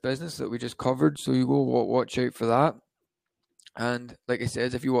limitless business that we just covered. So you go watch out for that. And like I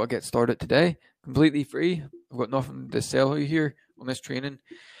said, if you want to get started today, completely free, I've got nothing to sell you here on this training.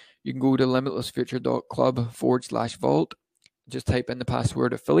 You can go to limitlessfuture.club/vault. Just type in the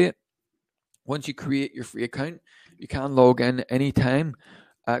password affiliate. Once you create your free account, you can log in anytime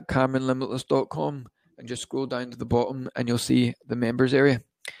at CameronLimitless.com and just scroll down to the bottom and you'll see the members area.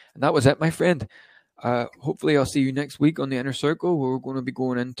 And that was it, my friend. Hopefully I'll see you next week on the Inner Circle, where we're going to be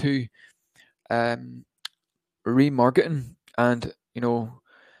going into remarketing and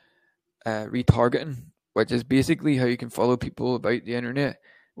retargeting, which is basically how you can follow people about the internet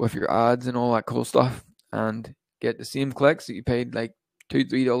with your ads and all that cool stuff and get the same clicks that you paid like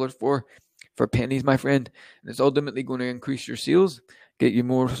 $2-3 for pennies, my friend. And it's ultimately going to increase your sales, get you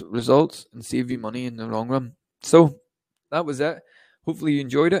more results, and save you money in the long run. So that was it. Hopefully you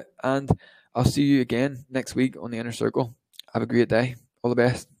enjoyed it, and I'll see you again next week on the Inner Circle. Have a great day. All the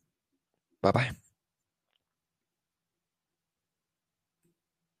best. Bye bye.